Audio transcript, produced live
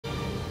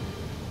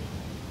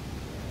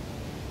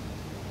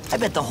I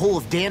bet the whole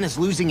of Dan is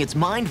losing its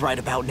mind right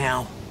about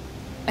now.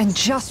 And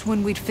just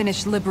when we'd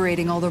finished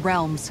liberating all the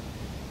realms.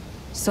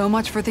 So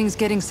much for things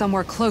getting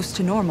somewhere close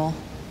to normal.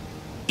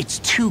 It's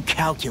too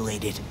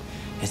calculated.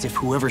 As if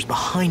whoever's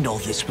behind all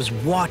this was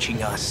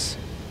watching us.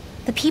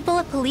 The people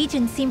of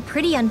Pelegion seem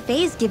pretty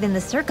unfazed given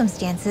the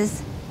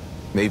circumstances.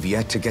 They've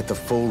yet to get the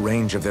full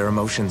range of their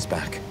emotions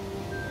back.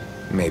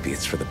 Maybe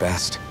it's for the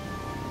best.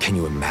 Can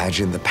you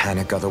imagine the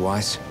panic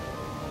otherwise?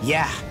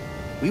 Yeah,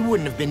 we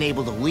wouldn't have been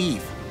able to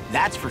leave,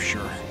 that's for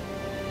sure.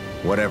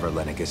 Whatever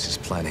Lennigus is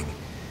planning,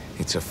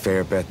 it's a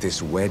fair bet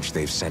this wedge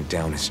they've sent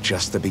down is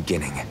just the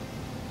beginning.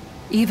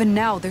 Even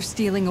now, they're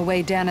stealing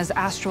away Dana's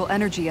astral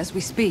energy as we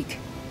speak.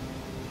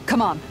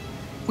 Come on,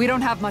 we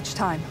don't have much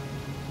time.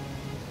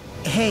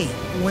 Hey,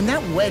 when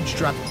that wedge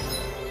dropped...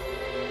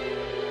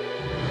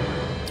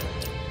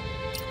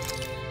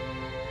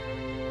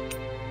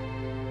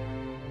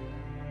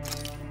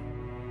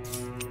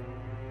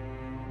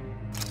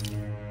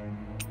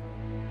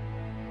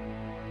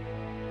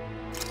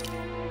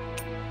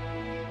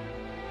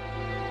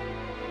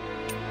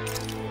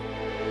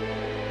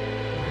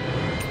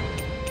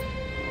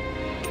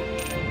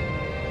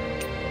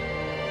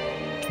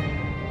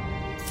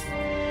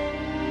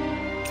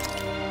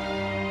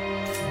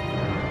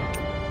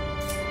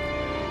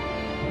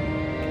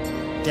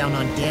 down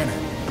on Dana.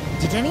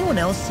 Did anyone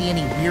else see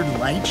any weird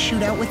lights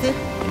shoot out with it?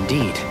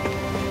 Indeed.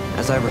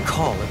 As I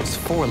recall, it was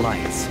 4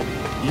 lights,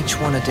 each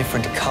one a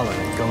different color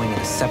and going in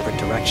a separate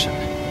direction.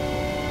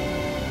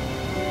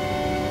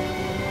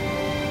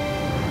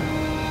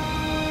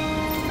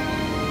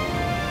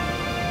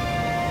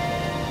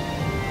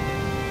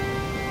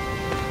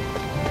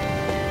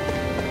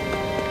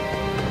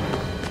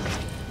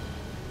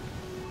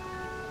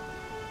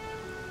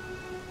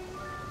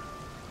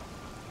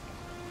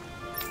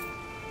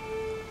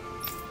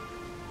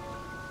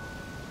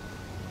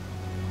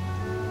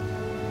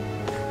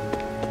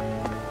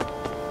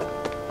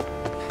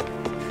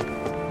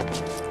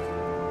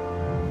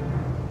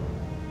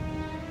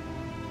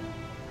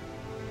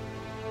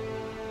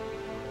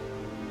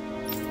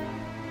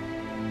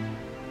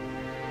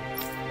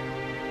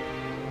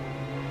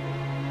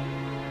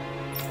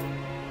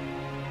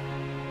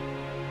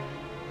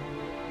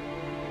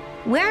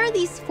 Where are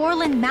these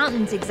Foreland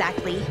Mountains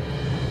exactly?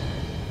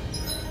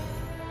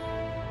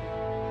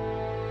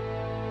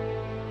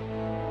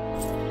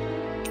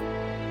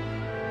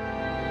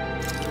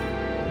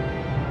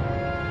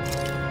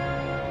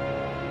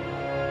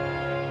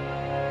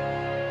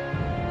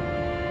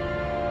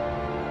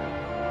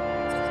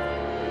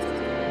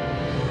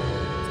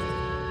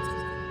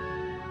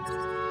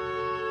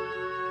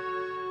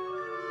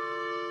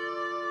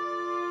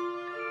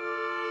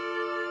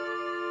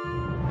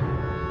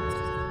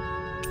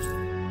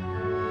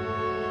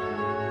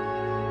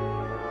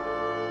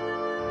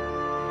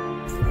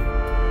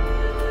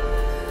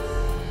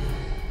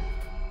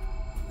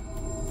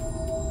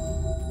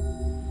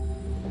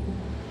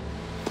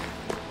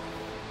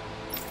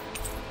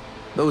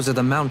 Those are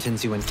the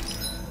mountains you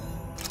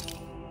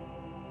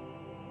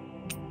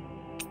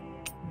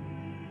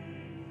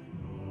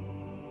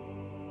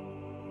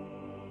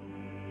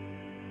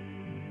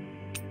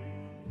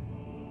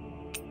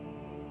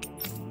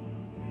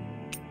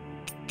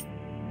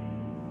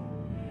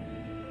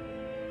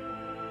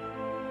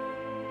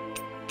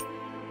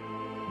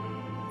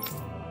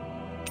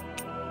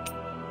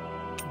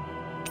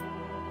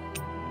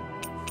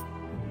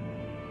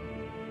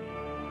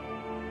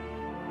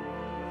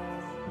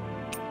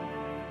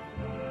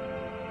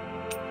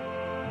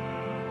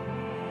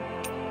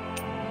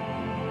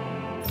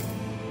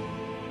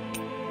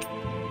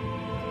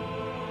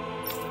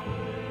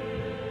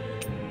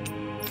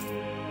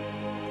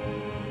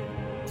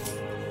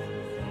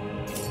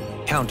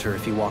encounter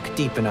if you walk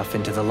deep enough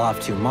into the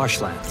Lavtu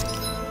marshlands.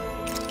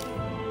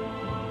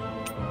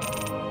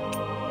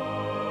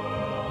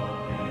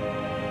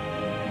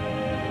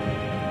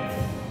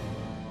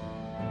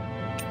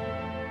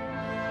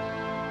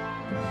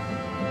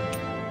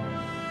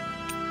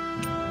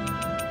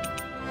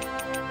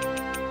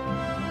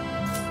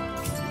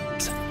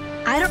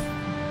 I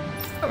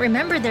don't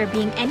remember there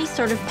being any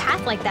sort of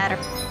path like that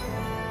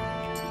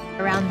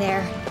around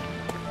there.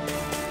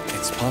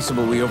 It's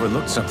possible we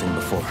overlooked something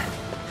before.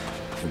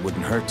 It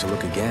wouldn't hurt to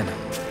look again.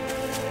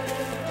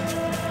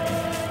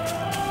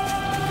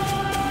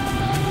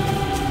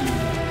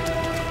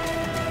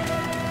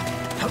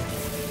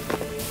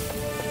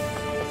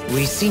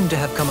 We seem to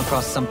have come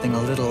across something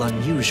a little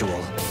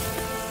unusual.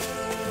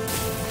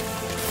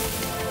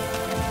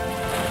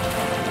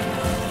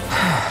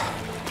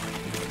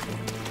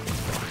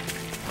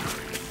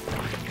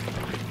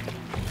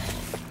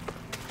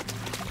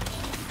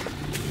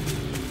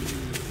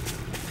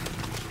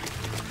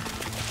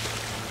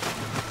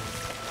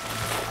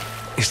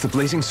 Is the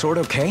blazing sword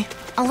okay?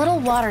 A little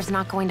water's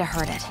not going to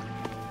hurt it.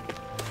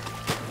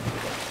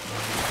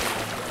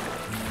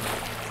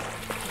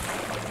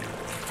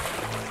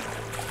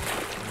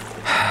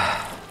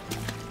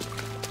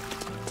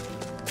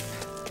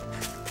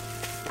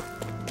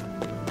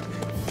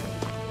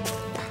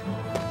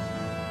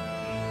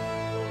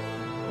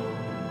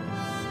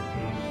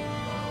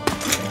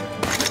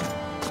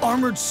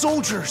 armored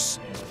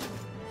soldiers!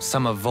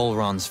 Some of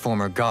Volron's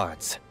former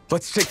guards.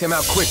 Let's take them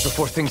out quick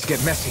before things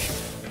get messy.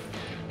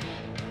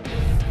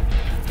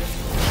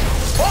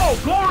 All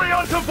glory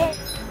unto Vol...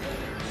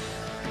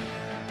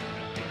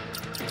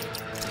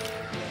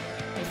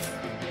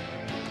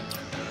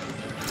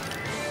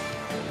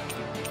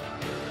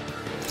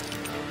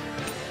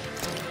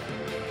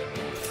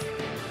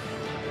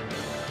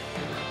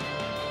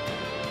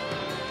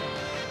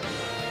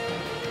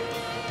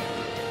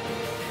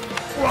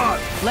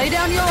 Lay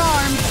down your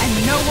arms, and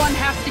no one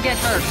has to get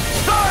hurt.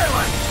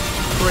 Silence!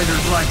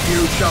 Traitors like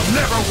you shall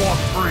never walk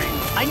free!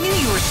 I knew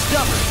you were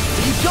stubborn,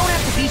 but you don't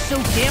have to be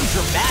so damn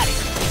dramatic.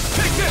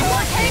 Take this!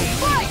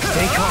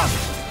 Stay calm.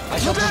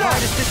 I shall provide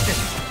assistance.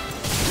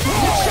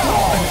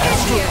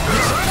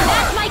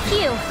 That's my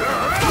cue.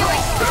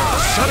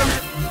 Shut him!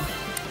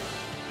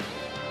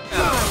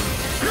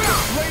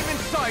 Lay him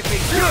inside me!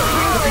 To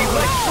be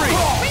let free!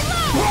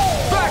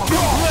 Back to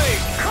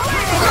blade!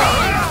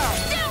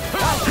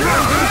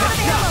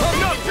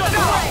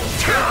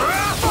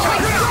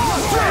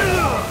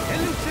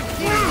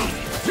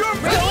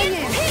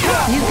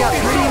 You've got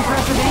pretty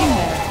impressive aim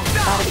there.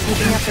 Thought of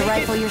picking up the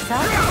rifle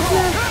yourself?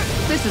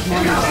 This is more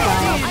my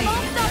style.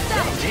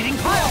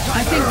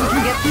 I think we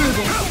can get through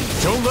this.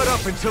 Don't let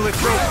up until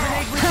it's over!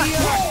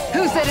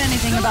 Who said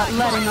anything about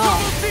letting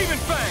off? Demon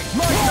Fang!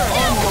 My turn!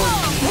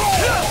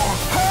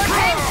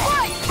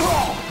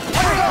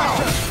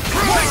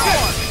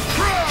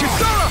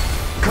 Kisara!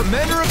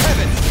 Commander of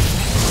Heaven!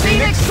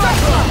 Phoenix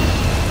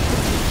Cyclone!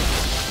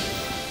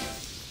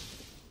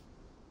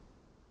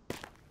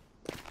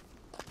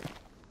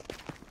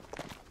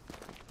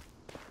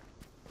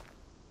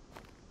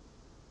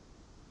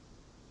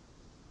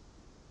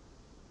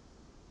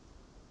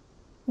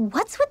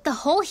 What's with the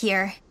hole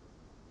here?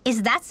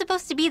 Is that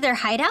supposed to be their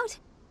hideout?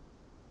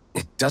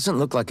 It doesn't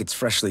look like it's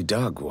freshly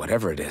dug,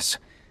 whatever it is.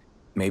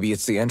 Maybe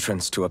it's the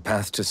entrance to a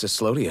path to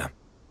Cyslodia.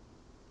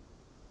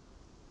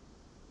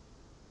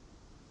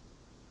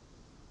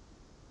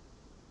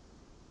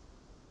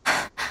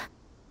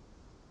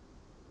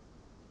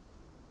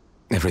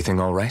 Everything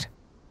all right?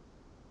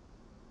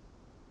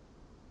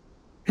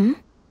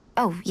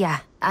 Oh,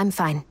 yeah, I'm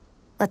fine.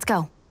 Let's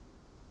go.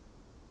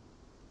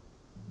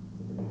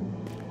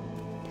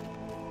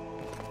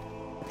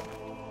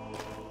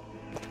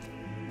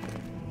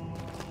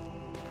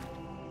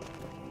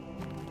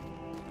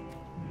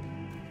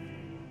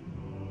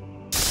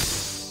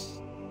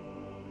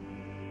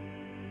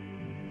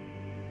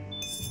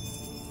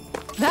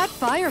 That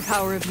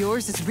firepower of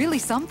yours is really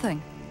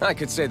something. I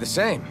could say the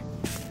same.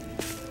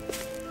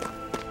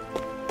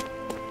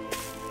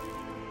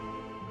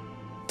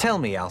 Tell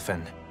me,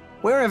 Alphen,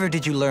 wherever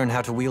did you learn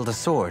how to wield a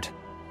sword?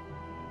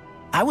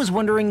 I was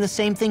wondering the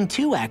same thing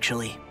too,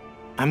 actually.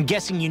 I'm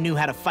guessing you knew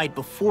how to fight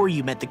before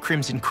you met the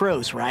Crimson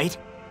Crows, right?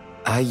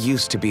 I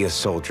used to be a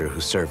soldier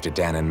who served a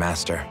Danon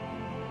master.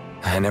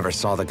 I never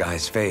saw the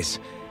guy's face,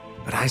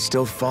 but I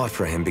still fought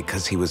for him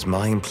because he was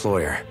my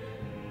employer.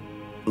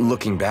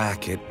 Looking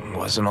back, it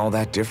wasn't all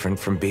that different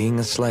from being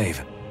a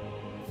slave.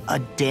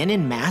 A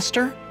Danon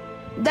master?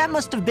 That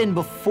must have been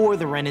before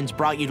the Renans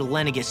brought you to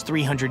Lenegis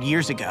 300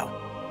 years ago.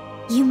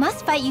 You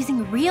must fight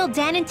using real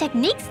Danon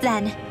techniques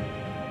then.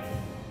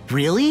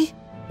 Really?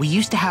 We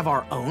used to have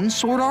our own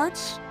sword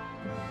arts?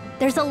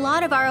 There's a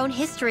lot of our own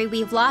history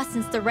we've lost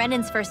since the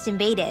Renans first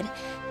invaded.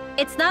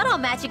 It's not all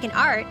magic and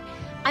art.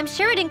 I'm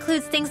sure it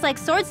includes things like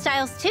sword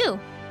styles too.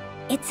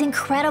 It's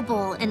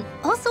incredible and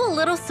also a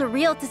little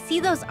surreal to see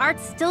those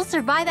arts still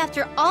survive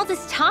after all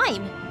this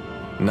time.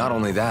 Not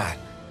only that,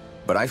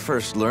 but I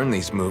first learned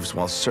these moves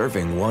while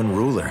serving one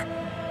ruler,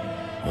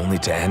 only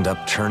to end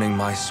up turning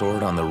my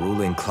sword on the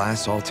ruling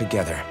class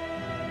altogether.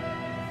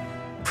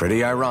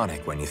 Pretty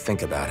ironic when you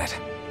think about it.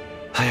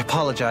 I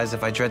apologize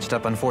if I dredged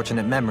up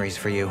unfortunate memories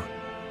for you.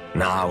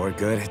 Nah, we're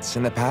good. It's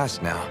in the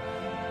past now.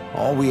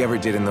 All we ever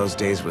did in those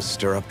days was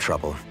stir up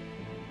trouble.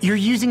 You're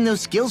using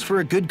those skills for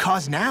a good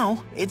cause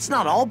now. It's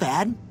not all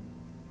bad.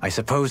 I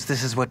suppose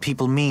this is what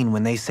people mean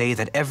when they say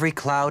that every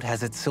cloud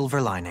has its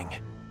silver lining.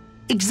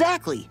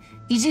 Exactly.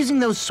 He's using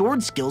those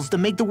sword skills to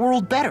make the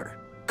world better.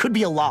 Could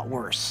be a lot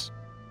worse.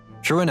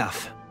 True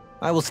enough.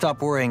 I will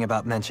stop worrying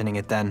about mentioning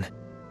it then.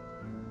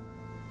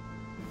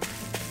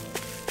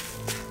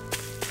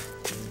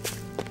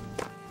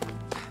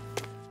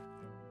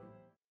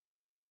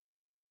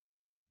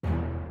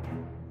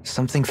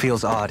 Something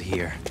feels odd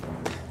here.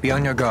 Be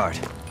on your guard.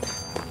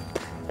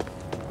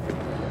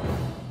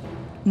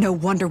 No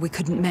wonder we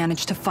couldn't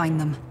manage to find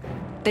them.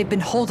 They've been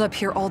holed up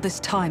here all this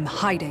time,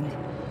 hiding.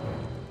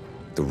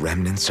 The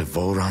remnants of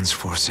Volron's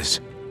forces.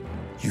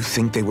 You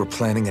think they were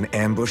planning an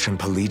ambush on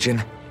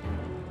Pelegion?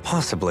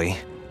 Possibly.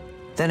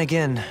 Then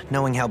again,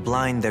 knowing how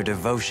blind their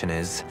devotion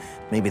is,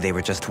 maybe they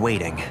were just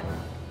waiting.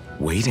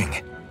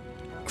 Waiting?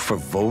 For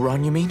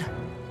Volron, you mean?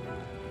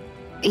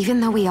 Even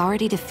though we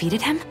already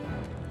defeated him?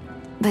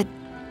 But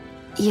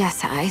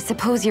yes, I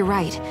suppose you're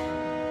right.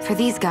 For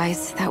these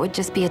guys, that would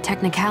just be a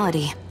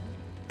technicality.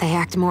 They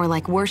act more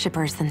like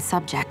worshippers than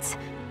subjects.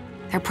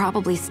 They're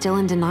probably still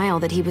in denial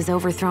that he was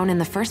overthrown in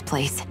the first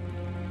place.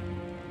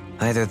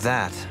 Either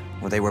that,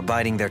 or they were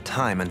biding their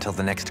time until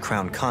the next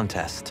crown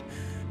contest.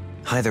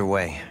 Either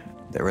way,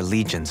 their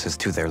allegiance is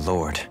to their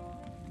lord.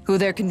 Who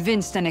they're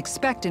convinced and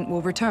expectant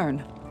will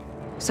return.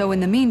 So in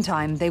the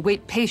meantime, they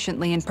wait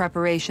patiently in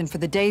preparation for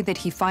the day that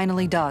he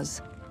finally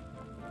does.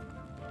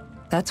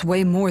 That's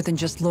way more than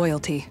just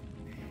loyalty.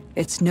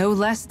 It's no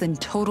less than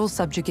total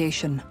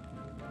subjugation.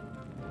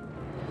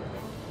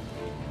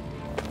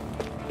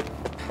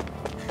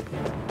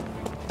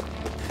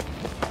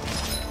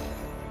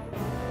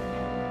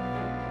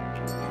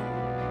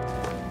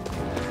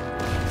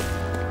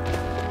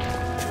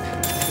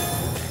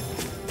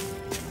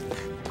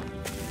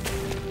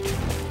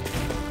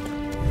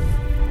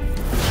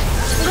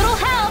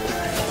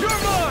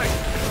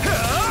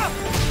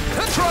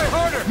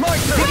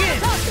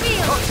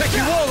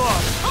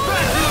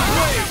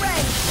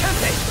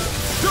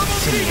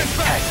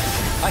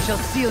 I shall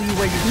seal you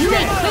where you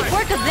stand. Nice, good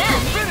work of them!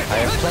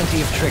 I have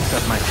plenty of tricks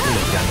up my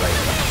sleeve, young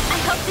lady. I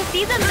hope to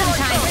see them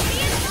sometime.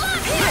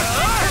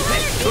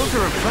 Those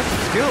are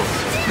impressive skills.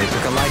 They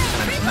took a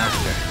lifetime to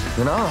master.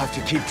 Then I'll have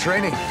to keep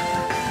training.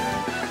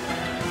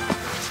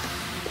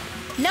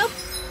 Nope.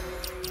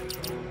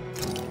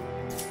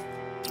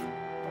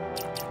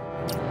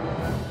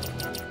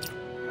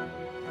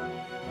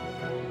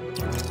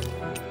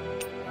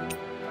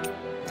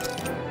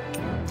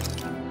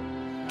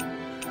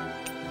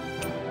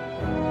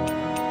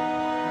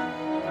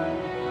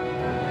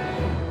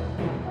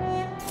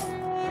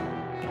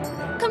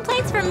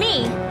 Complaints from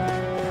me.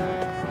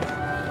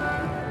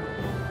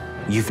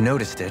 You've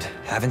noticed it,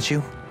 haven't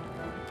you?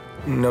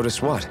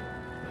 Notice what?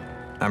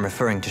 I'm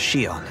referring to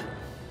Shion.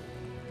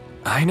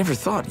 I never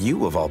thought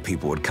you, of all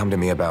people, would come to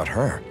me about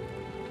her.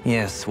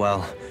 Yes,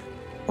 well,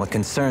 what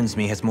concerns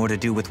me has more to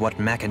do with what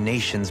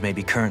machinations may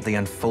be currently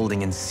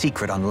unfolding in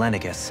secret on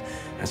Lenegis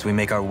as we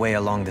make our way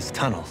along this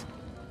tunnel.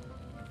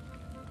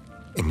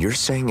 And you're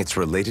saying it's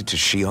related to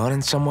Shion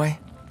in some way?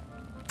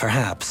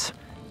 Perhaps.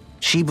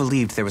 She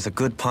believed there was a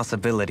good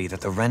possibility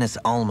that the Renis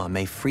Alma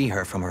may free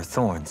her from her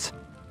thorns.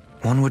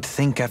 One would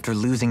think after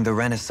losing the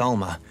Renis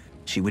Alma,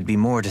 she would be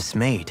more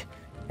dismayed,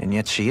 and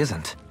yet she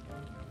isn't.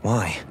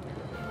 Why?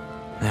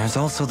 There's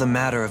also the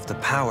matter of the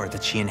power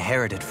that she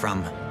inherited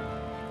from...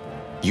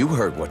 You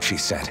heard what she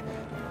said.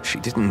 She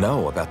didn't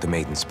know about the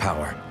Maiden's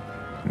power.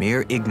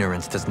 Mere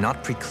ignorance does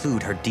not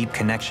preclude her deep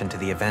connection to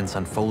the events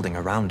unfolding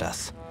around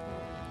us.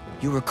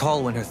 You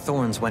recall when her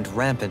thorns went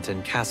rampant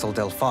in Castle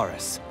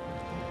Delpharis.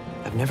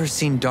 I've never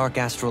seen dark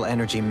astral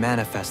energy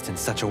manifest in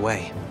such a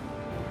way.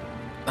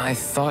 I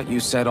thought you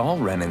said all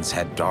Renins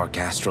had dark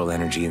astral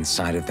energy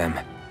inside of them.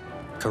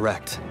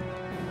 Correct.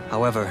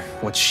 However,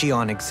 what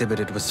Shion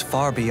exhibited was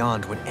far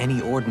beyond what any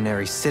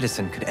ordinary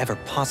citizen could ever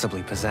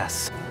possibly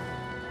possess.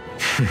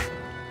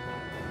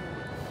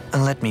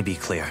 And let me be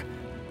clear.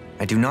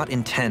 I do not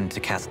intend to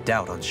cast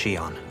doubt on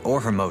Shion, or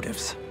her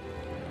motives.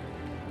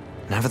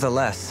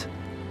 Nevertheless,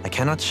 I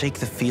cannot shake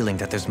the feeling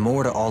that there's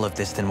more to all of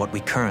this than what we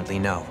currently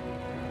know.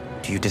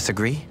 Do you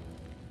disagree?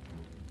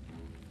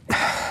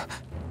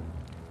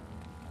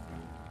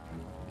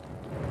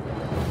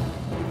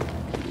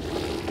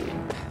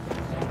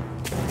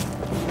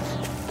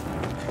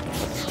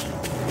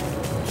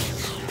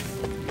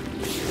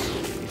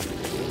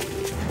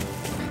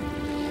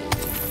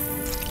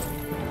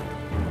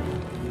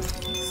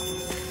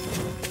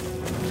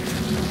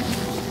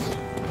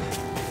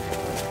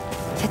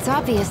 It's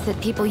obvious that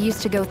people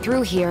used to go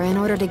through here in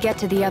order to get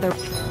to the other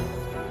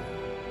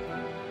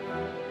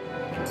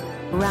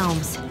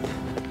realms.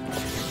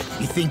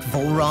 You think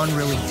Volron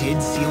really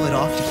did seal it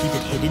off to keep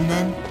it hidden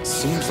then?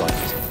 Seems like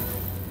it.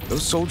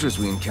 Those soldiers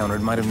we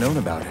encountered might have known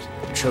about it,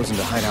 chosen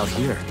to hide out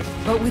here.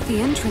 But with the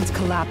entrance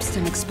collapsed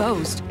and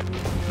exposed,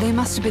 they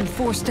must have been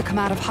forced to come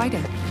out of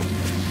hiding.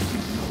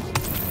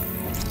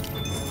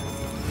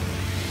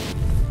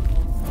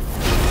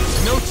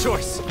 No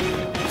choice!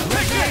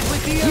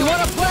 You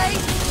wanna play?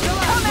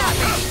 Come at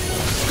me!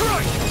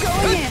 Going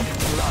in!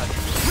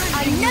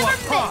 I never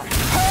miss!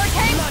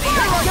 Hurricane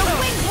Fire! Your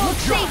wings won't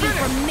save you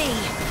from me!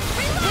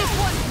 This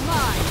one's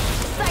mine!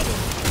 Sighted!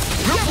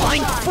 You're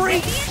flying free!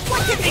 Why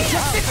can't they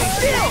just sit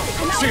still?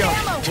 Shion,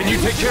 can you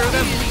take care of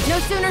them? No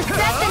sooner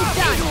said than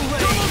done!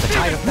 The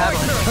tide of battle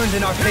has turned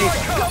in our favor.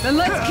 Then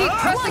let's keep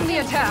pressing the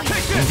attack!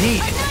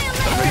 Indeed,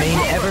 but remain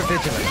ever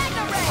vigilant.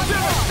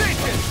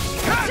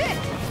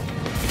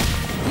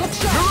 Look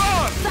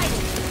sharp!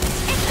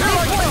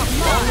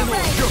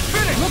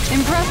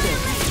 Impressive.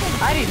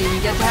 I didn't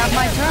even get to have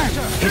my turn.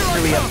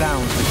 History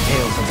abounds with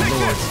tales of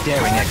lords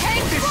daring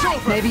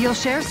exploits. Maybe you'll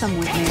share some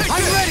with me.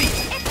 I'm ready!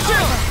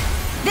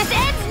 This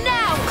ends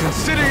now!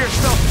 Consider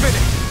yourself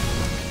finished!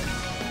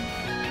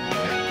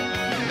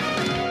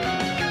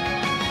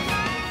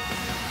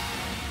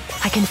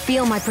 I can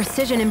feel my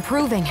precision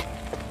improving.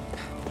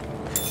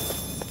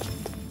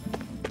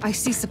 I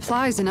see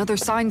supplies and other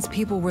signs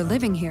people were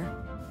living here.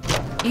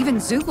 Even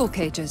Zoogle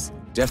cages.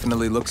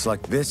 Definitely looks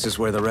like this is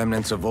where the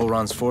remnants of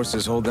Volron's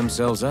forces hold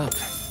themselves up.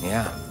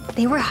 Yeah.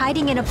 They were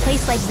hiding in a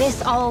place like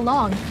this all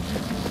along.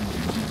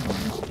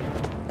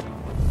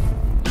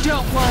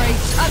 Don't worry,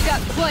 I've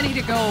got plenty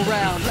to go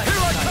around. Here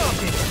I come!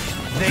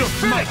 They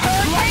finished!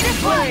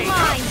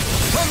 Mine!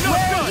 I'm not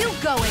Where done! are you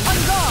going? I'm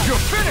gone!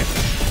 You're finished!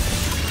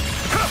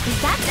 Is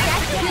that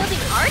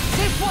death-wielding art?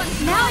 This one's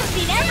Now I've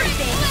seen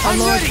everything! A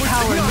lord's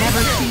power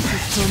never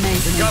ceases to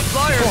amaze me. Got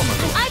flyers!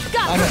 I've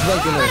got I'm as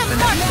regular Let as him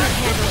the mark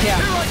next me.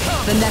 Yeah, Here I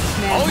come! the next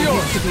man All who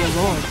yours. used to be a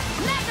lord.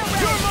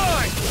 You're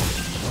mine!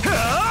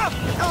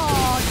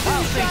 Oh,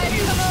 two guys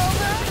come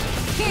over?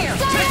 Here,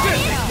 Take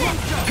this!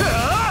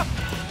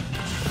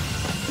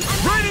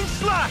 Raining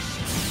slash!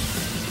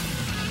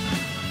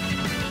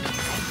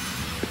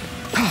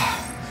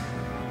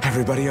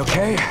 Everybody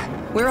okay?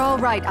 we're all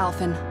right,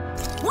 Alphen.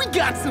 We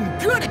got some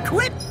good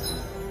equipment!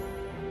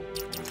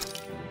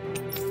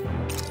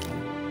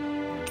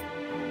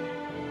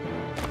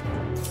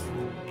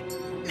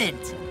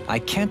 I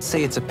can't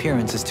say its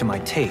appearance is to my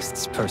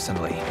tastes,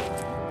 personally.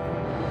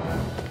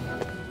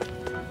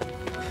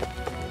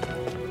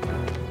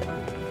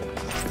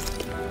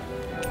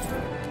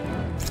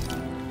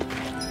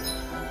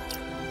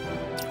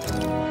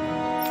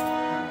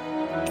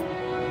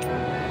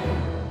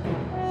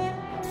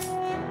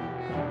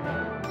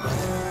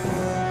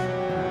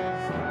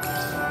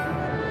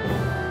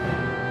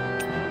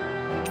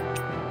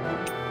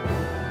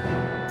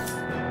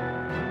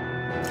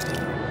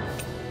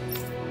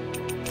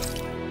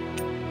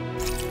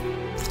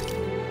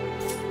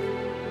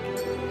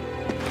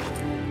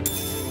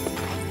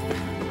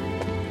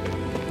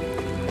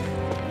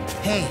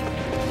 Hey,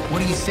 what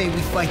do you say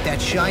we fight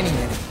that shining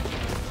enemy?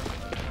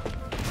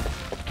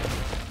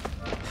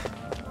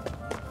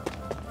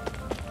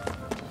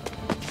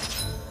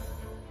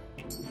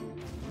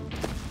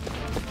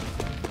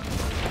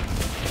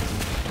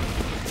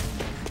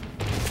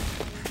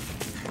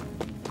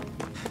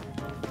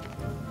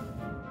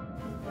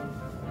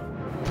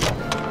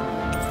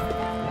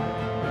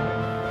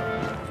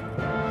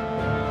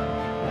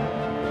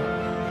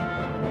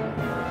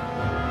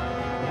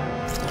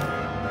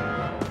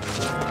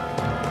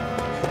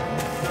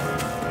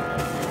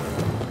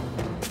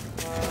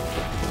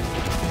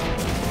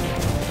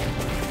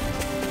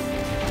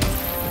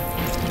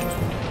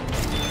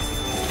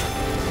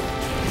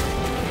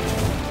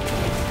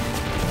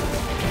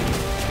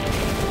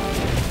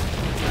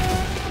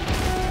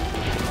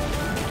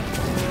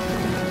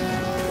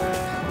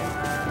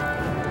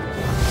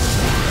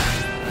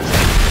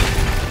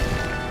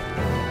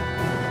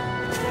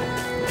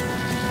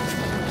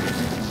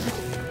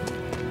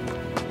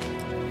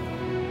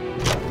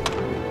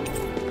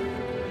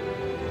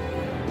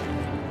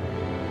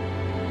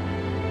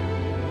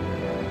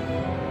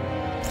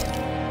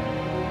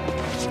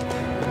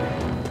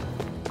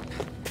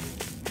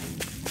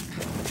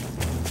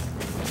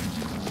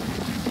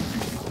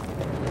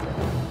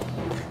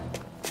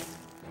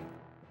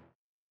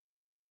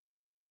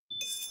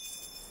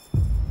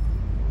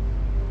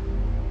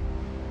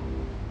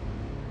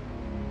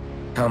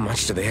 How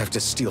much do they have to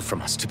steal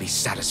from us to be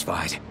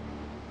satisfied?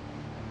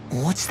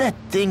 What's that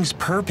thing's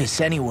purpose,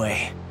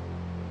 anyway?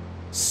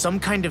 Some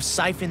kind of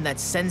siphon that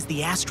sends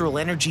the astral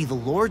energy the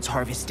Lords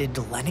harvested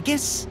to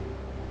Lenegus?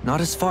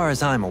 Not as far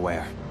as I'm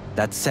aware.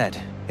 That said,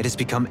 it has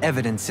become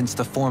evident since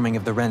the forming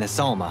of the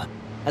Renis Alma,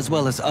 as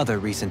well as other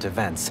recent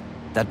events,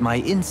 that my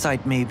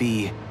insight may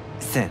be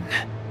thin.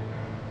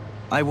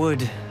 I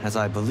would, as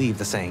I believe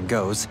the saying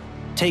goes,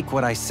 take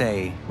what I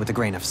say with a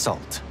grain of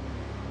salt.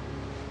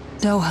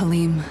 No,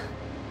 Halim.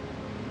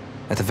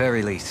 At the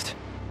very least,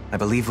 I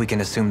believe we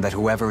can assume that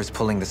whoever is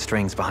pulling the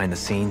strings behind the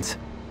scenes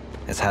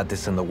has had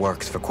this in the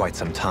works for quite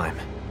some time.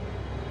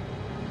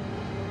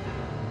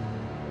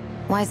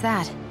 Why's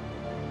that?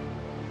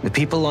 The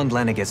people on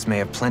Lenegus may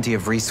have plenty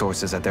of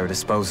resources at their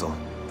disposal,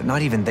 but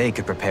not even they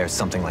could prepare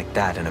something like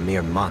that in a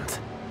mere month.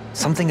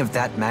 Something of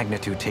that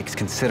magnitude takes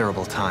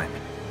considerable time,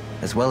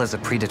 as well as a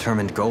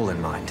predetermined goal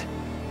in mind.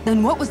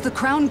 Then what was the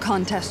crown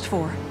contest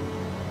for?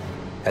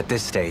 At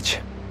this stage,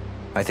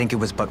 I think it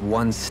was but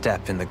one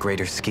step in the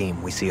greater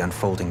scheme we see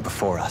unfolding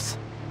before us.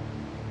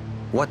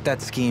 What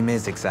that scheme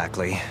is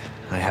exactly,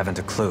 I haven't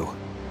a clue.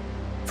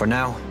 For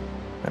now,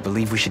 I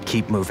believe we should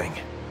keep moving.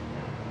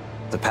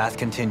 The path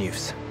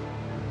continues.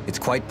 It's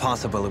quite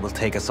possible it will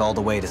take us all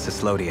the way to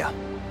Cyslodia.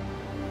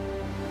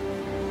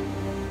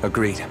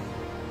 Agreed.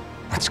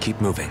 Let's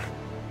keep moving.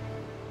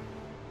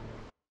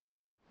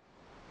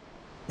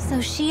 So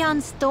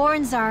Shion's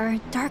thorns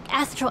are dark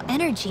astral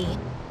energy.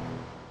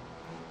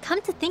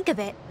 Come to think of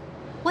it,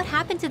 what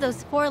happened to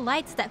those 4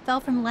 lights that fell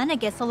from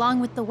Lenegus along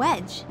with the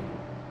wedge?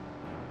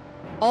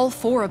 All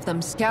 4 of them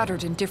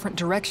scattered in different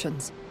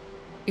directions.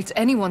 It's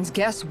anyone's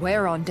guess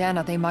where on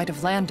Dana they might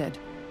have landed.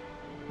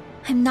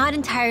 I'm not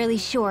entirely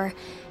sure,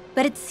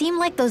 but it seemed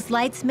like those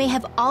lights may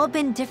have all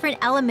been different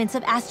elements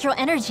of astral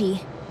energy.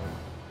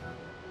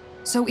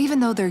 So even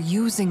though they're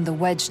using the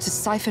wedge to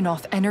siphon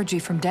off energy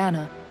from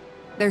Dana,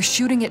 they're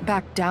shooting it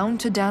back down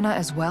to Dana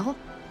as well?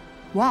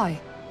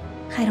 Why?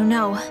 I don't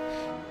know.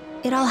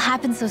 It all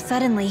happened so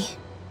suddenly.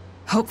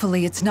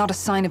 Hopefully it's not a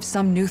sign of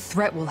some new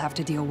threat we'll have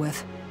to deal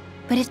with.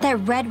 But if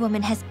that red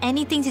woman has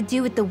anything to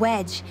do with the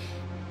wedge,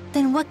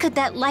 then what could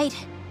that light...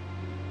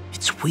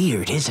 It's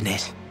weird, isn't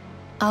it?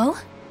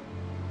 Oh?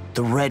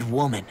 The Red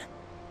Woman.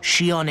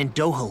 Shion and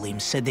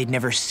Dohalim said they'd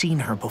never seen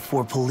her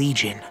before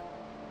Pelagian.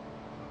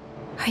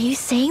 Are you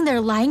saying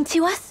they're lying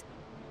to us?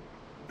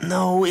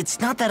 No, it's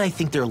not that I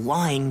think they're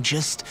lying,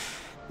 just...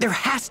 there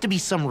has to be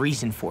some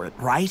reason for it,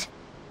 right?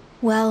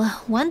 Well,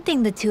 one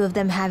thing the two of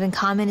them have in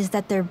common is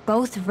that they're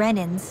both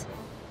Renins.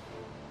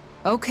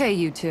 Okay,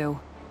 you two.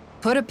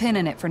 Put a pin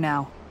in it for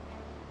now.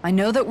 I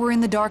know that we're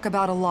in the dark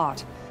about a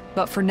lot,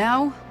 but for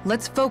now,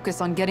 let's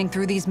focus on getting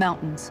through these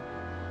mountains.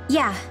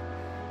 Yeah,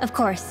 of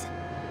course.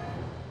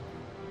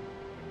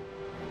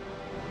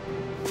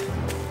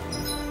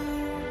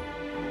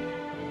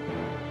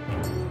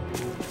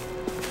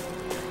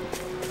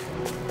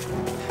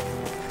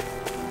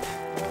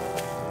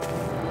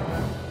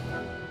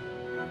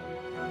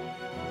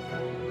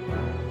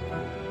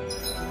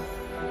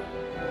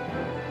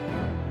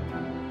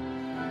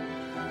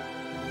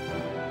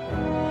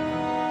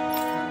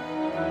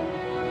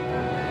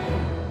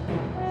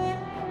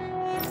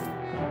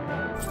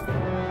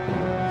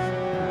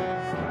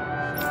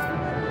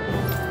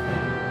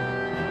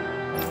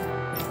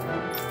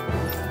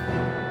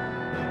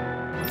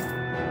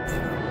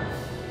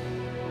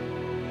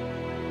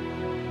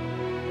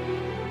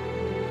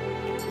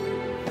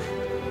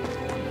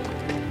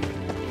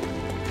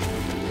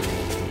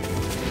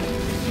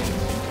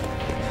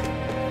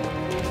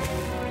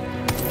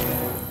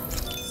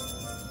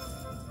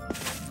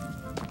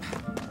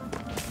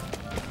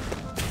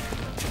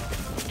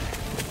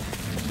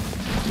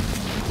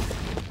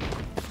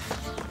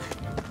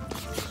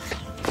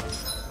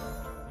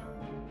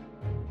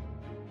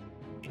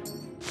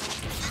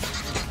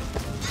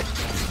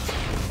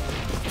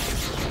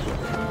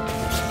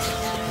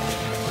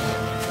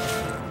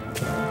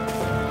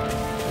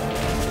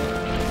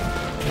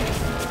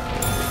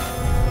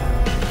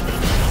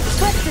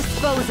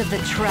 Dispose of the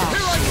trash.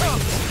 Here I come!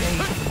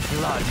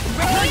 Blood.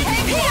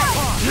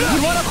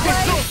 You want a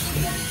pistol?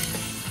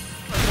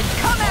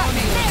 Come at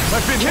me!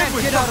 I've been hit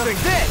with something!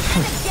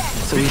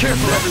 So Be even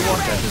careful, that everyone!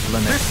 has his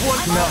limits. This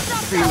one's not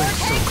feeling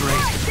so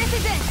great.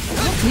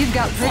 You've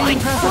got pretty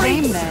impressive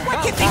aim there.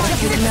 Thought of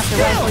picking up the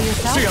rifle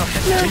yourself? See ya.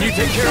 Can you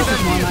take care of This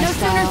is that? more my No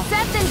sooner style.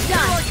 said than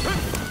done!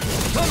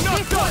 I'm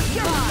not done!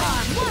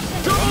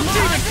 Double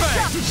demon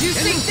fang! You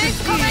see this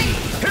coming?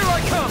 Here I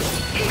come!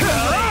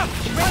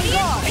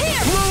 Blow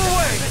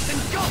away!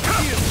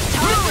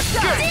 No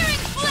escape!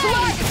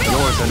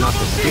 Yours are not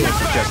the skills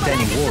of just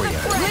any warrior.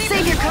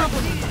 Save your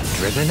compliments.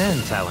 Driven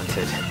and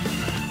talented.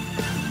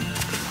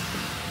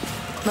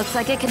 Looks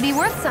like it could be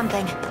worth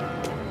something.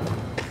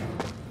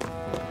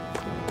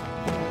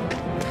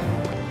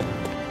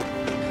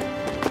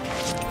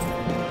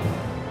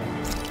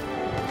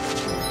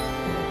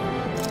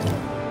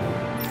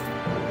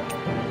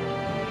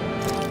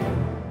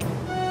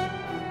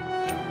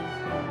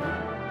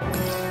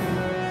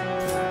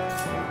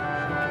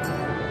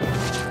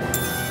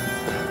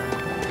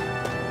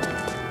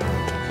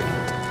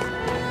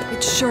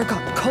 It sure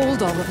got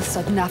cold all of a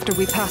sudden after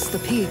we passed the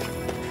peak.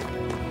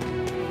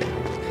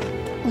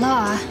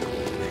 Law,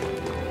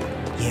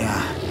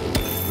 Yeah,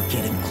 we're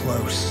getting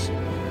close.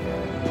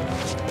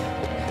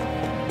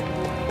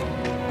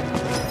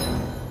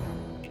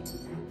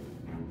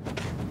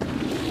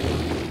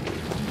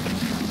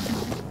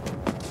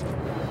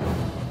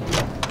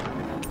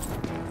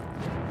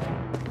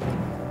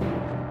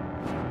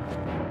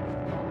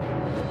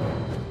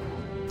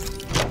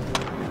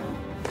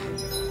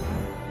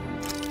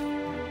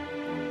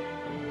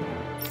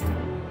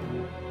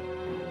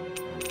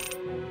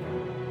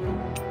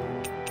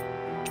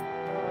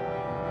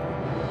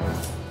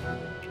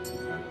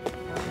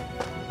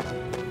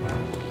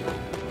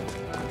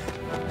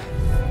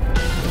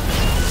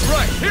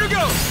 Right, here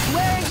goes!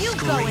 Where are you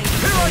going?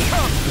 Here I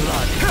come!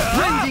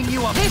 Rending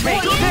you up.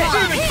 Take Double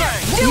demon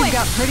fang! You've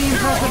got pretty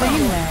impressive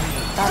aim there.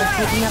 Thought of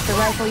picking up the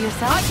rifle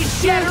yourself? I can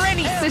shatter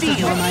any This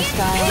is more my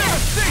style.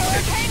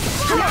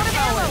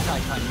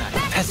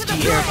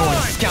 Pesky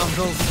airborne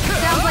scoundrels.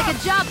 Sounds like a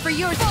job for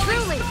yours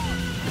truly.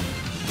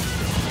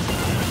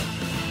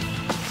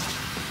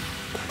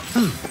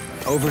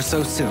 Over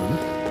so soon?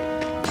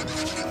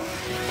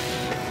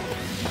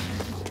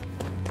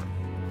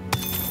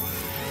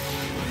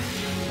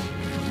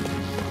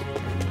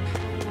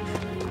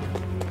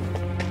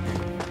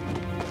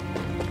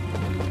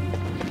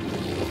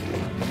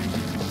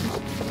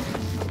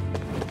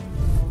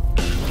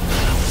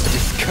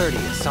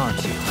 Discourteous,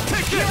 aren't you?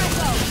 Take this!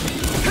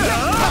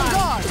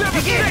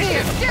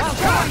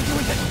 Devastation!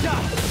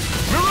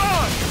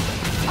 Mirage!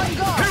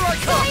 Here I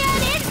come!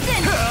 Cyan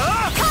instant!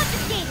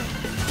 Confiscated!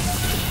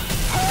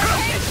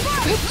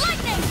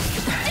 Lightning!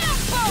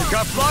 Downfall!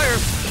 Got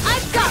flyers!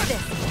 I've got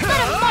this! Let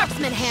a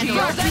marksman handle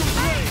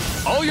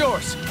it! All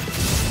yours!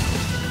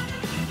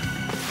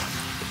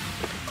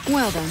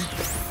 Well then,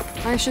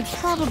 I should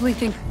probably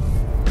think...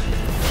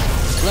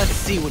 Let's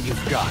see what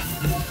you've got.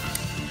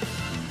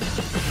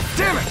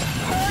 Damn it!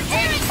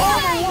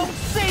 Armor won't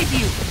Save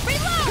you!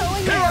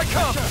 reload! Here I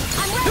come!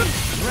 I'm ready!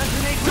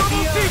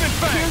 Double demon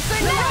fang!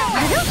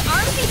 Are those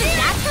arms even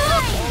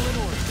natural?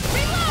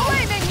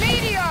 Blaming me!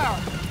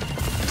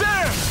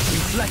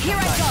 Here I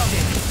go!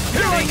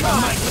 Here I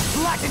come!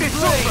 It's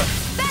over!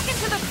 Back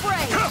into the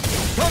fray!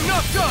 I'm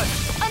not done!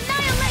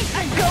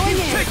 Annihilation! Going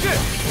in! Take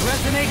this!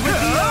 Resonate with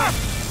the earth!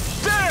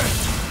 There!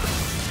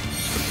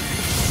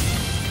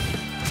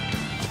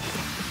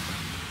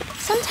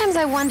 Sometimes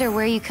I wonder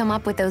where you come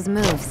up with those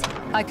moves.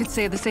 I could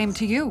say the same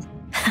to you.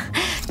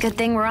 Good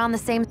thing we're on the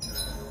same...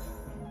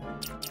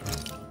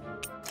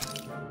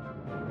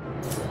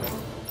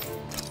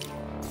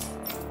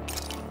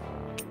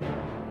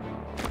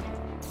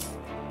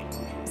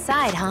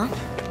 side, huh?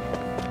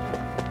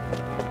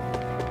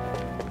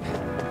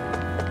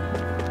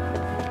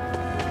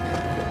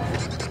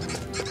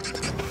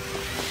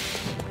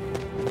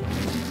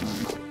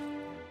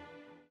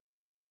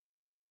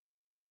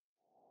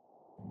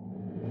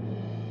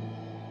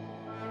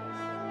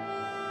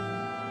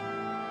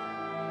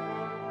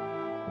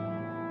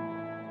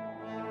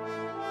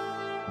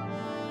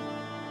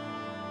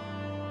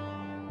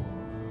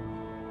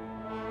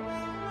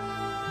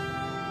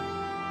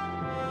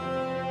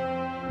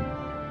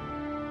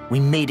 We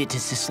made it to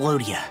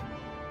Cislodia.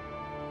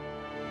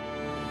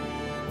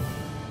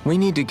 We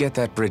need to get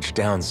that bridge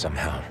down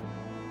somehow.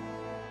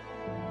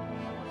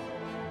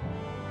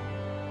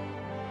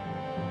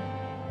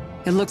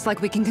 It looks like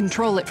we can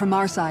control it from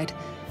our side.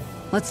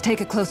 Let's take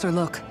a closer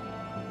look.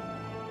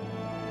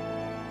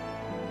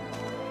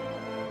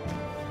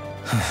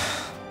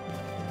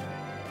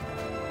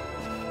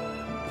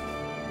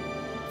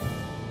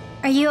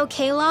 Are you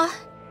okay, Law?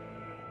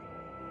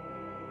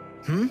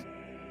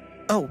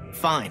 Oh,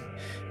 fine.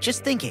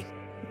 Just thinking.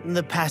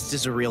 The past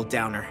is a real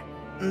downer.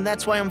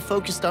 That's why I'm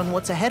focused on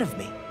what's ahead of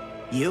me.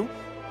 You?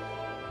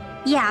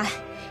 Yeah.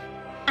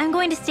 I'm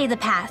going to stay the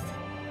path.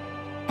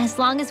 As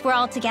long as we're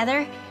all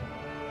together,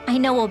 I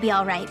know we'll be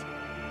all right.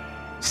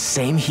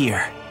 Same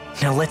here.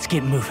 Now let's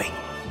get moving.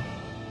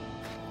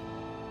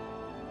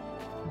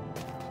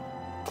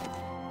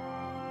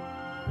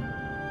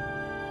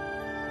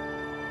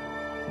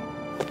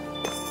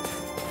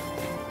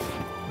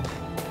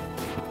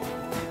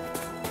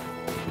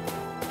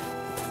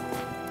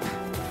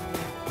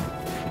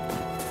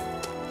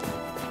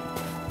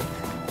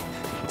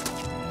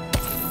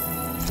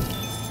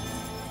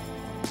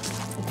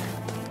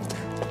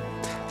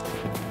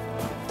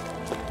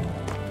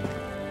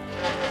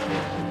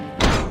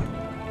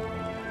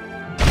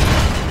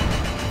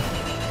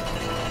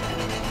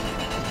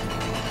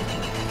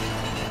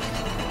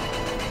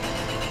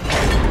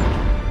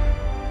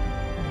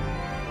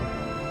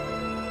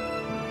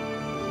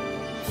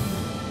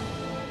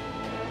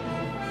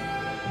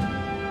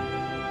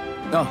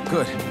 Oh,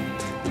 good.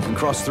 We can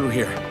cross through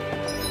here.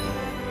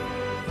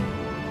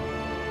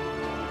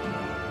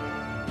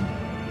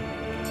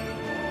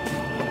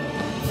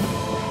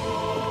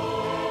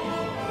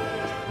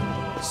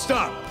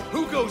 Stop!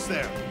 Who goes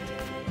there?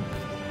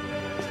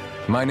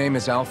 My name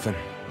is Alphen.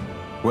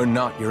 We're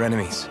not your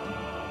enemies.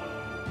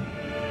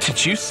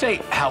 Did you say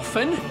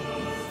Alphen?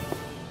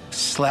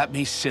 Slap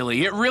me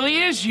silly, it really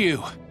is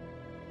you!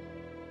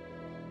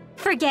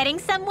 Forgetting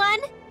someone?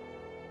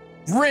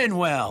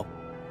 Rinwell!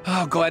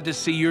 Oh, glad to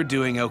see you're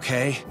doing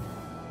okay.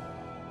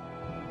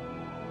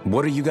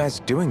 What are you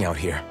guys doing out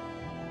here?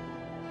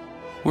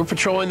 We're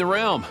patrolling the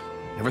realm.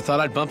 Never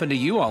thought I'd bump into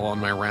you all on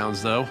my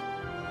rounds, though.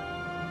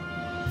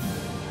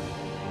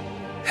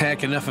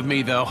 Heck, enough of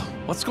me, though.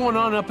 What's going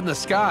on up in the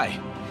sky?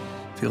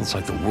 Feels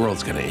like the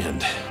world's gonna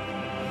end.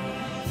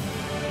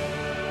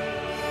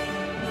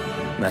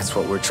 That's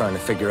what we're trying to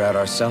figure out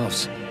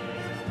ourselves.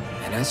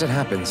 And as it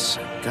happens,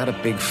 got a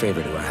big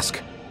favor to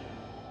ask.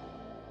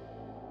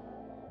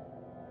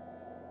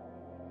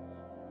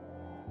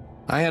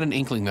 I had an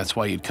inkling that's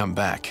why you'd come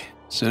back,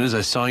 as soon as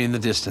I saw you in the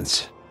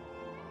distance.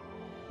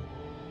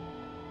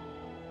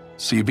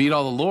 So you beat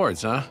all the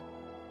lords, huh?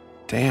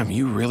 Damn,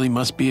 you really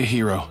must be a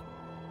hero.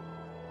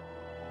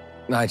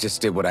 I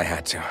just did what I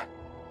had to.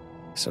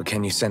 So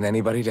can you send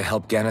anybody to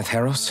help Ganeth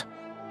Heros?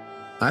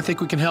 I think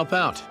we can help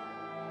out.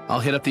 I'll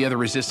hit up the other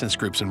resistance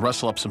groups and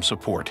rustle up some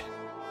support.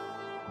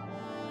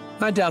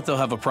 I doubt they'll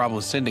have a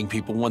problem sending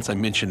people once I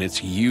mention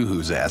it's you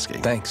who's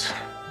asking. Thanks.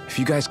 If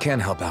you guys can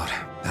help out,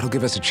 that'll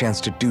give us a chance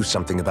to do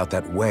something about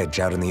that wedge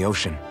out in the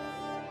ocean.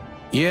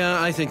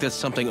 Yeah, I think that's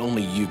something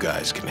only you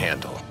guys can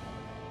handle.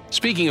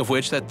 Speaking of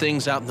which, that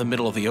thing's out in the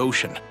middle of the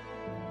ocean.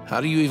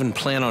 How do you even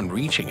plan on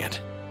reaching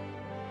it?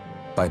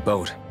 By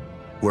boat.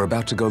 We're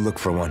about to go look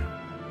for one.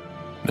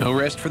 No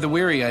rest for the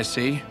weary, I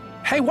see.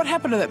 Hey, what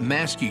happened to that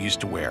mask you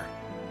used to wear?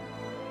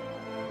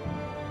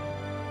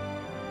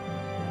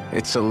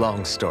 It's a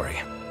long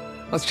story.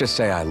 Let's just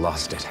say I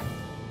lost it.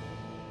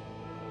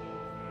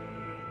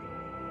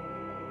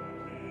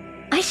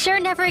 I sure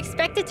never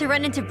expected to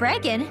run into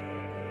Bregan.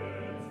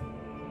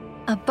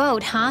 A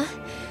boat, huh?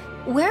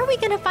 Where are we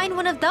gonna find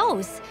one of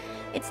those?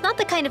 It's not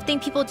the kind of thing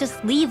people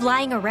just leave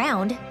lying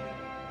around.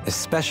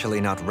 Especially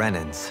not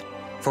Renans.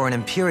 For an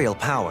Imperial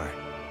power,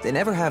 they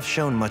never have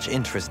shown much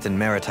interest in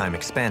maritime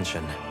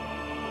expansion.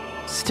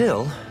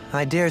 Still,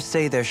 I dare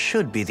say there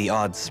should be the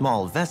odd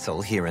small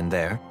vessel here and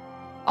there.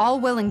 All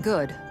well and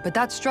good, but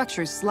that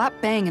structure's slap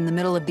bang in the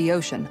middle of the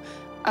ocean.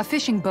 A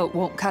fishing boat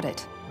won't cut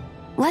it.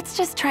 Let's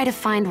just try to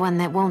find one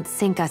that won't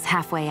sink us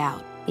halfway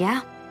out,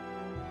 yeah?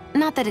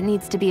 Not that it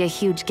needs to be a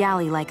huge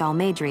galley like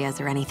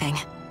Almadria's or anything.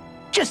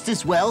 Just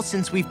as well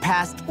since we've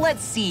passed,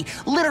 let's see,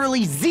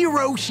 literally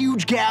 0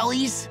 huge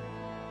galleys.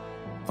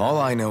 All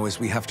I know is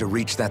we have to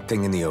reach that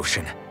thing in the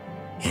ocean.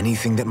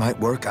 Anything that might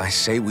work, I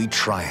say we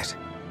try it.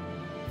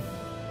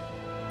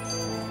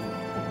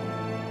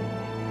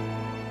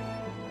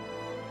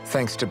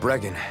 Thanks to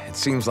Bregan, it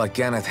seems like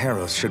Ganeth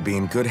Harros should be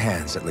in good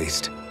hands, at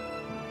least.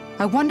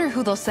 I wonder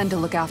who they'll send to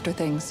look after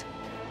things.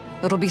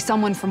 It'll be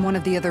someone from one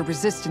of the other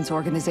resistance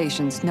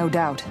organizations, no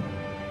doubt.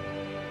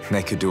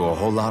 They could do a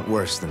whole lot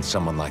worse than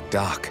someone like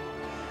Doc.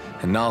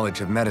 And knowledge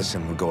of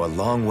medicine would go a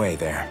long way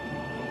there.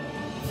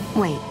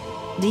 Wait,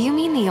 do you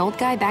mean the old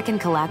guy back in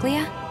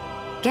Calaglia?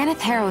 Ganeth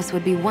Harros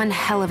would be one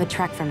hell of a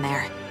trek from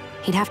there.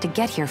 He'd have to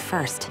get here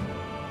first.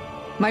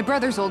 My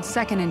brother's old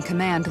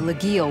second-in-command,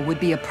 Legil, would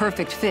be a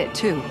perfect fit,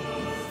 too.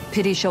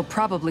 Pity she'll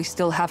probably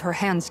still have her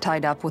hands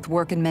tied up with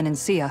work in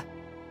Menancia.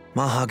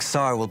 Mahag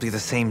Sar will be the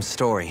same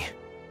story.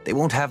 They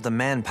won't have the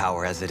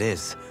manpower as it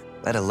is,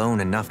 let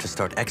alone enough to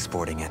start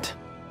exporting it.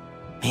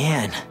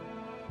 Man,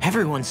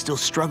 everyone's still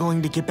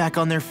struggling to get back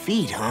on their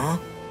feet, huh?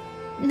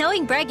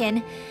 Knowing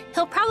Bregan,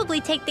 he'll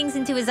probably take things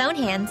into his own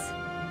hands.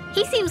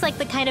 He seems like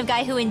the kind of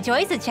guy who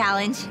enjoys a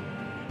challenge.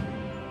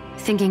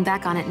 Thinking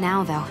back on it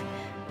now, though,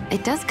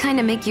 it does kind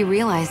of make you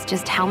realize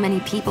just how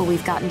many people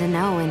we've gotten to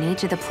know in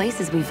each of the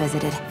places we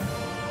visited.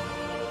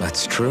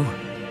 That's true.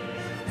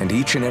 And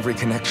each and every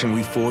connection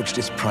we forged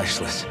is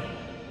priceless.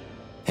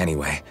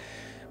 Anyway,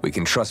 we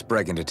can trust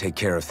Bregan to take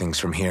care of things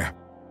from here.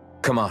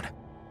 Come on,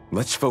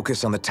 let's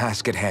focus on the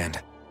task at hand.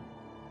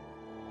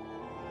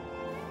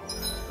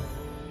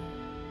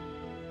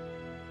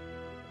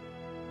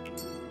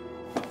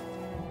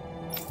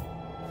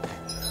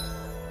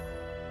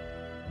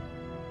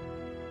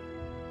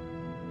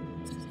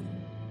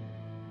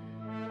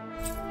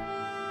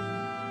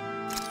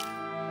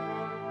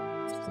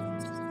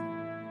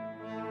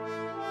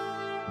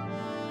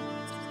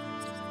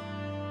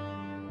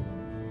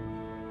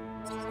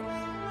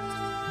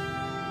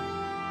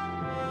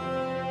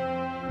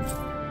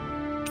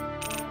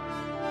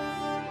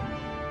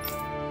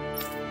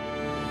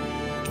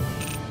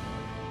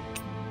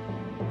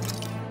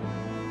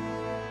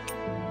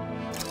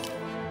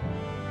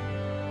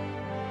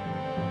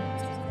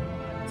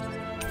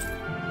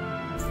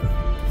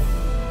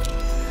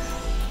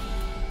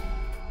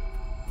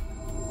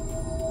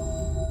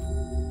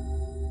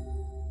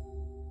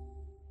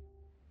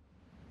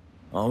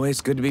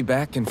 Always good to be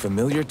back in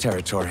familiar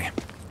territory.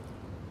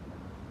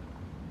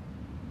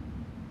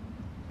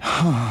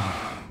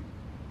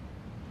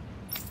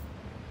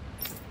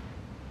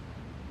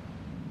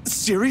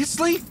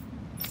 Seriously?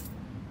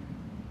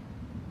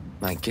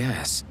 I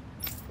guess.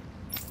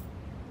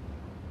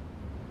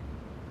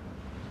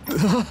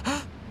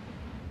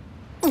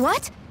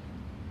 What?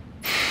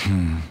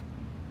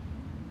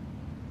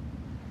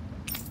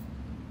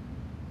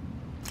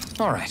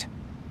 All right.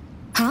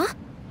 Huh?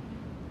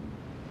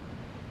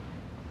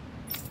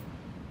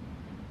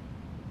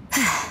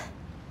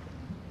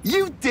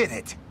 You did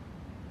it!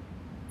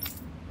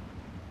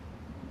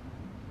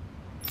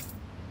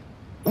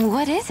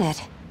 What is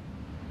it?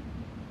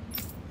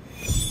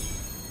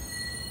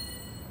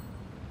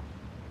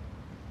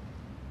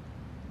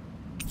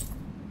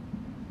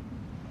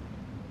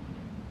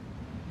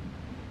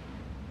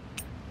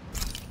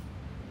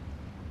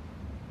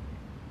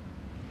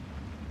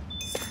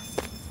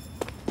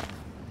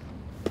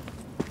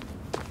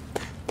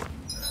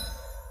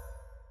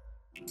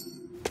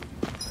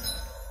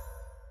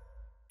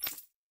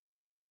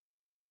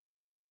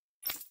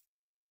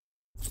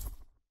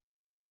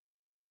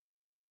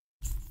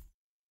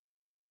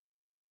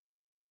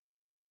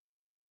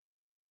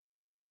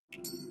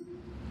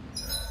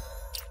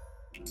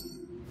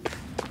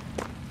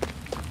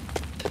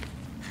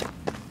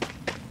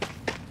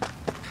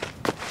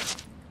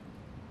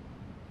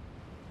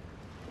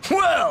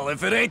 Well,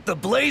 if it ain't the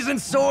Blazing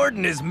Sword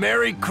and his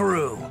merry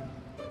crew.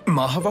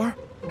 Mahavar?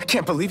 I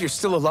can't believe you're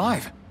still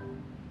alive.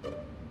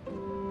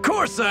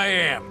 Course I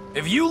am.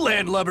 If you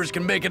landlubbers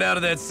can make it out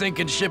of that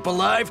sinking ship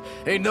alive,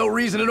 ain't no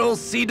reason an old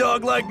sea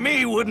dog like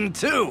me wouldn't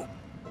too.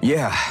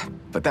 Yeah,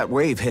 but that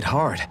wave hit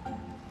hard.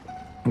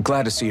 I'm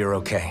glad to see you're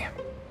okay.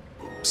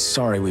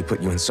 Sorry we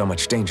put you in so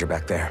much danger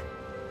back there.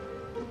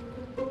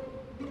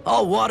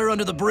 All water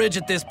under the bridge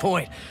at this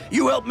point.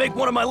 You helped make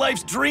one of my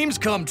life's dreams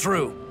come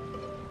true.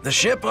 The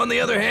ship, on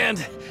the other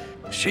hand,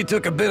 she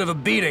took a bit of a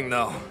beating,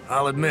 though,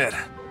 I'll admit.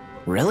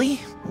 Really?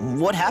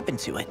 What happened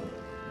to it?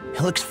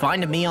 It looks fine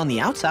to me on the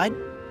outside.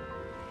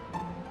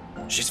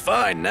 She's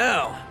fine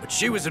now, but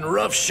she was in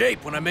rough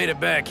shape when I made it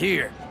back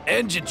here.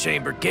 Engine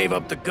chamber gave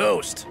up the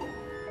ghost.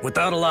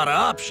 Without a lot of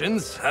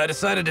options, I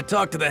decided to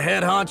talk to the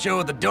head honcho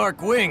of the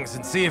Dark Wings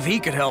and see if he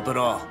could help at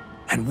all.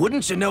 And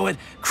wouldn't you know it,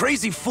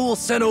 Crazy Fool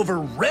sent over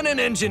Renan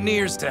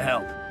engineers to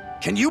help.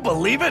 Can you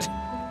believe it?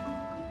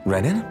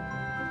 Renan?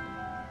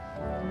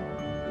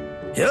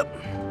 Yep.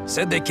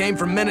 Said they came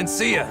from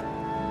Menancia.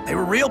 They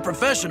were real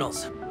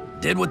professionals.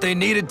 Did what they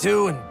needed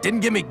to and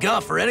didn't give me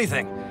guff or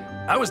anything.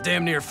 I was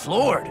damn near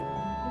floored.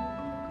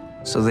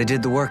 So they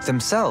did the work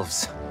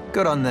themselves.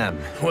 Good on them.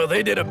 Well,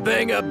 they did a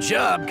bang-up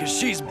job, because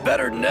she's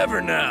better than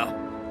ever now.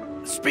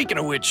 Speaking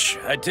of which,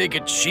 I take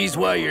it she's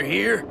why you're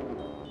here?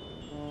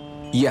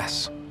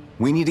 Yes.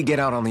 We need to get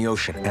out on the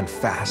ocean, and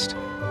fast.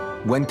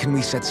 When can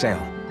we set sail?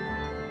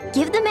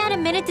 Give the man a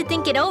minute to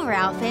think it over,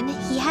 Alvin.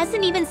 He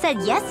hasn't even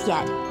said yes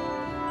yet.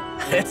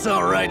 It's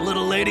all right,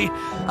 little lady.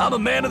 I'm a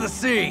man of the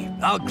sea.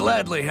 I'll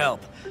gladly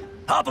help.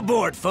 Hop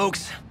aboard,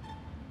 folks.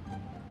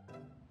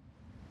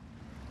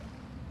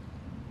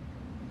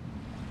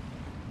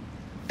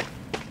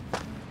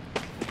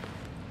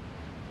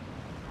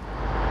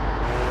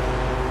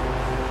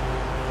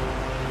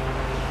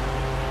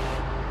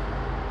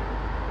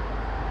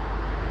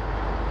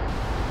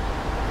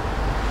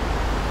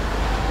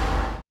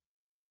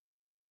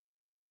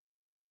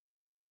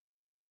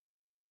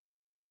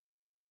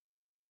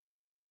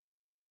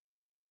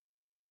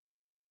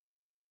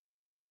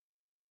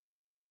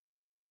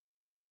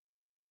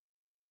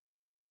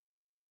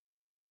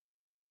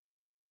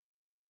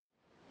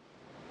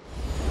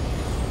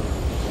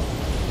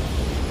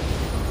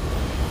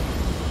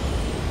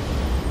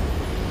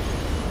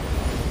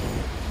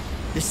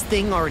 This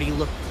thing already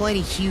looked plenty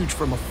huge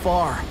from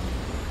afar.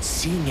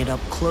 Seeing it up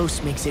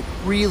close makes it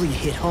really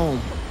hit home.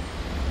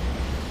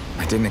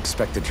 I didn't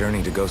expect the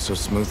journey to go so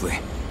smoothly.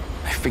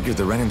 I figured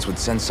the Renans would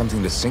send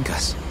something to sink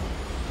us.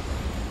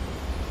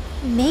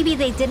 Maybe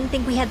they didn't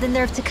think we had the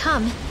nerve to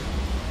come.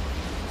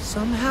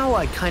 Somehow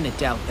I kinda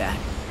doubt that.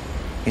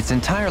 It's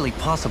entirely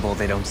possible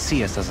they don't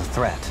see us as a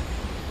threat.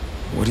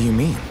 What do you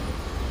mean?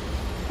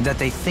 That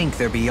they think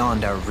they're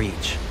beyond our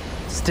reach.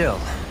 Still,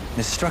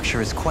 this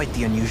structure is quite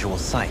the unusual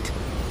sight.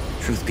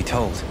 Truth be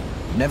told,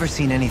 never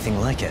seen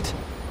anything like it.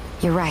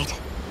 You're right.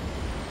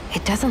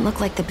 It doesn't look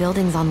like the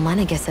buildings on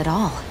Lenegis at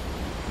all.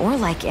 Or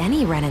like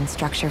any Renan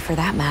structure for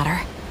that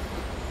matter.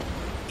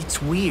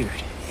 It's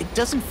weird. It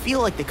doesn't feel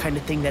like the kind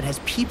of thing that has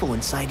people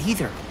inside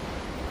either.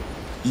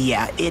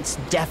 Yeah, it's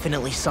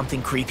definitely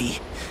something creepy.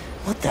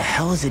 What the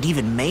hell is it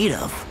even made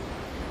of?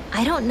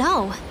 I don't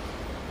know.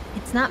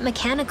 It's not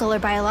mechanical or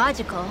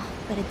biological,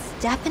 but it's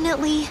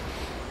definitely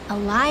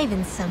alive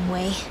in some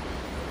way.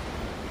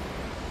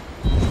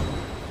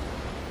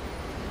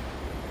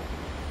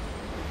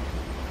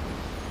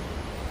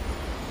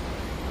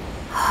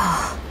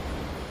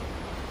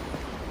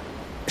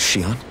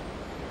 Shion?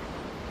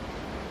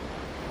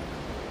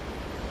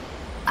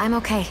 I'm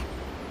okay.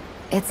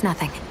 It's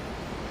nothing.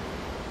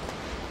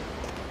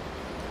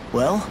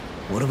 Well,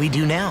 what do we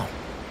do now?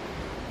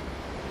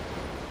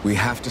 We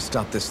have to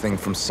stop this thing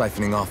from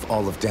siphoning off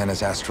all of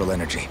Dana's astral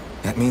energy.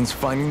 That means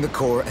finding the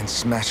core and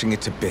smashing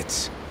it to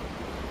bits.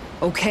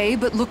 Okay,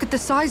 but look at the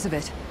size of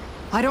it.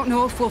 I don't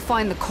know if we'll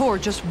find the core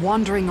just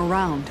wandering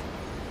around.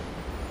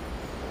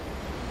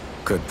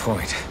 Good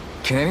point.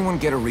 Can anyone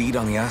get a read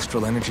on the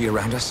astral energy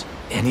around us?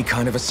 Any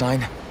kind of a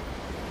sign?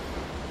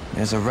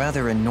 There's a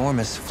rather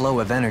enormous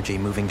flow of energy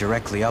moving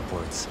directly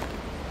upwards.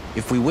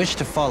 If we wish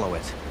to follow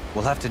it,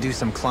 we'll have to do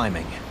some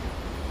climbing.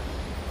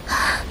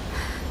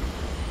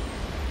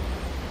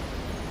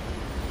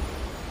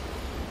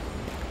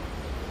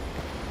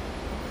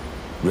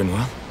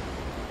 Rinwell?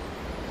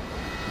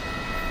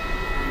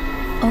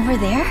 Over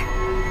there?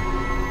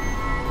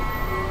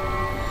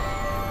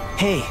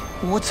 Hey,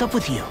 what's up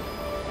with you?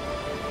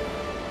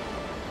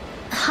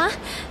 Huh?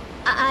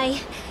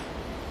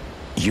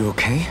 You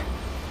okay?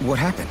 What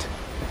happened?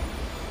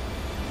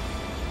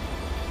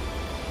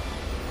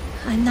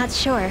 I'm not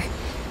sure.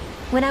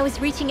 When I was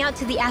reaching out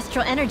to the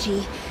astral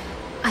energy,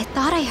 I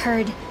thought I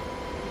heard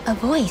a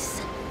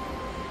voice.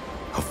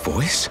 A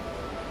voice?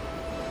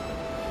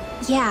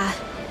 Yeah.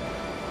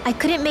 I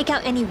couldn't make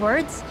out any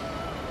words,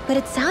 but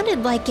it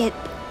sounded like it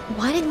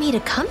wanted me to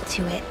come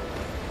to it.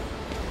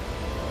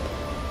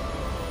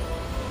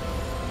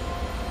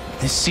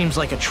 This seems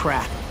like a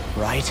trap,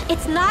 right?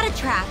 It's not a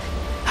trap.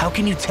 How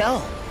can you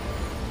tell?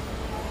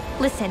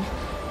 Listen,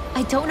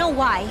 I don't know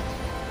why,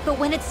 but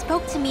when it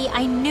spoke to me,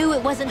 I knew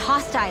it wasn't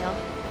hostile.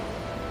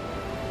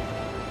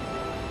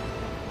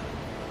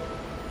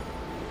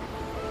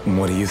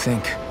 What do you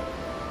think?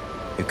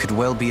 It could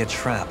well be a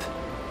trap.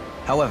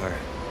 However,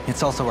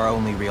 it's also our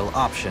only real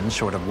option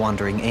short of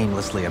wandering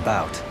aimlessly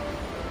about.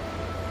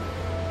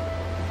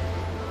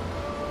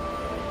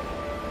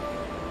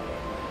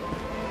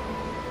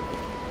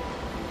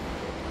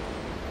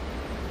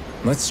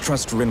 Let's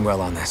trust Rinwell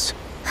on this.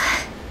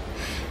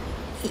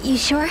 You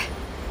sure?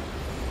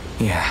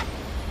 Yeah.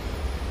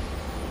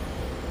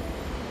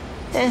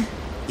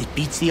 It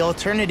beats the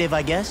alternative,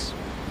 I guess.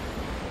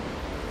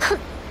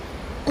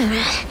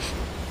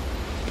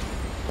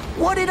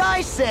 What did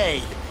I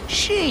say?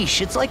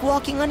 Sheesh, it's like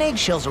walking on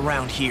eggshells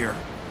around here.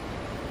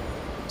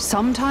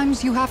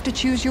 Sometimes you have to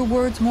choose your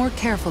words more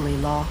carefully,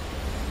 Law.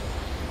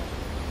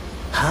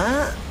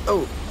 Huh?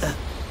 Oh,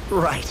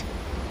 right.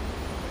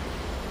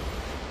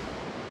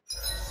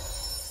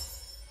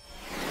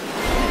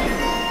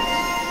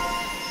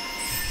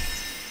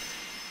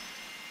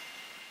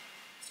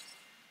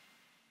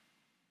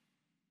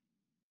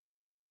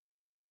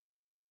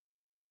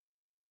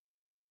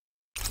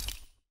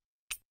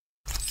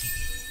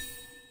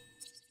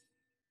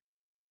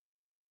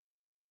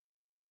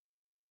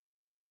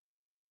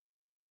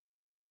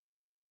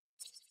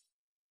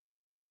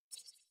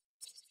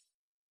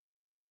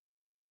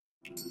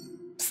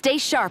 Stay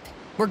sharp.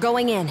 We're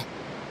going in.